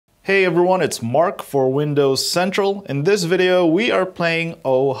Hey everyone, it's Mark for Windows Central. In this video, we are playing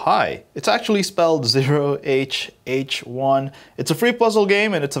Oh Hi. It's actually spelled 0HH1. It's a free puzzle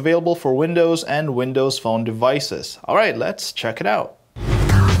game and it's available for Windows and Windows Phone devices. All right, let's check it out.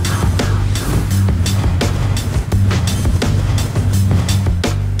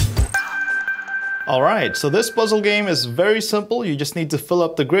 Alright, so this puzzle game is very simple. You just need to fill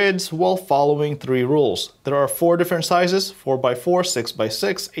up the grids while following 3 rules. There are 4 different sizes: 4x4,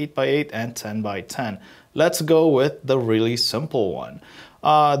 6x6, 8x8, and 10x10. Let's go with the really simple one.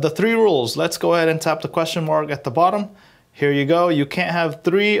 The 3 rules, let's go ahead and tap the question mark at the bottom. Here you go. You can't have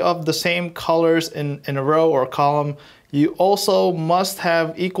 3 of the same colors in a row or column. You also must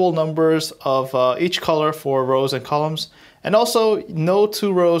have equal numbers of each color for rows and columns. And also, no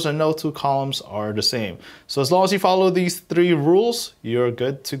 2 rows and no 2 columns are the same. So as long as you follow these 3 rules, you're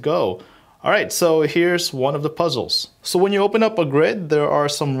good to go. All right, so here's one of the puzzles. So when you open up a grid, there are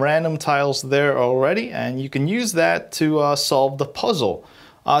some random tiles there already, and you can use that to solve the puzzle.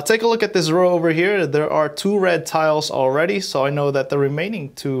 Take a look at this row over here. There are 2 red tiles already, so I know that the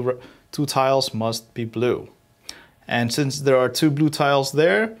remaining two tiles must be blue. And since there are 2 blue tiles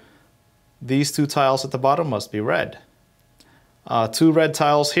there, these 2 tiles at the bottom must be red. 2 red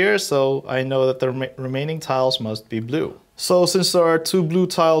tiles here, so I know that the remaining tiles must be blue. So since there are 2 blue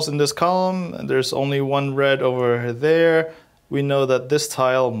tiles in this column, and there's only 1 red over there, we know that this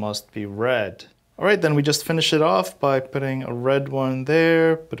tile must be red. All right, then we just finish it off by putting a red one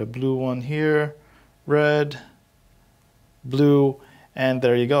there, put a blue one here, red, blue, and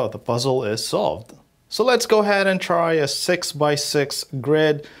there you go. The puzzle is solved. So let's go ahead and try a 6x6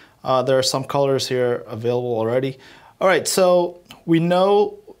 grid. There are some colors here available already. All right, so we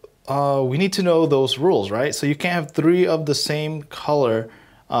know we need to know those rules, right? So you can't have 3 of the same color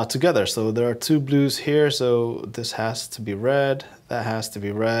together. So there are 2 blues here, so this has to be red, that has to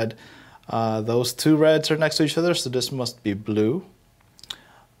be red. Those 2 reds are next to each other, so this must be blue.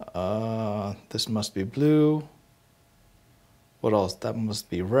 This must be blue. What else? That must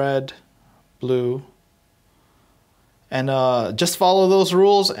be red, blue. And just follow those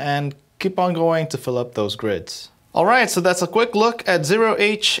rules and keep on going to fill up those grids. All right, so that's a quick look at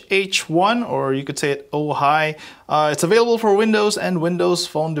 0HH1, or you could say it Oh Hi. It's available for Windows and Windows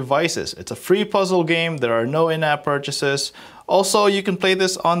Phone devices. It's a free puzzle game. There are no in-app purchases. Also, you can play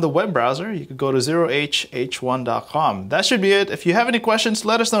this on the web browser. You could go to 0HH1.com. That should be it. If you have any questions,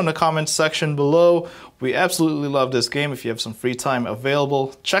 let us know in the comments section below. We absolutely love this game. If you have some free time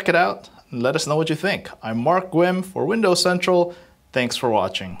available, check it out and let us know what you think. I'm Mark Gwim for Windows Central. Thanks for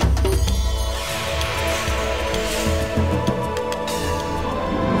watching.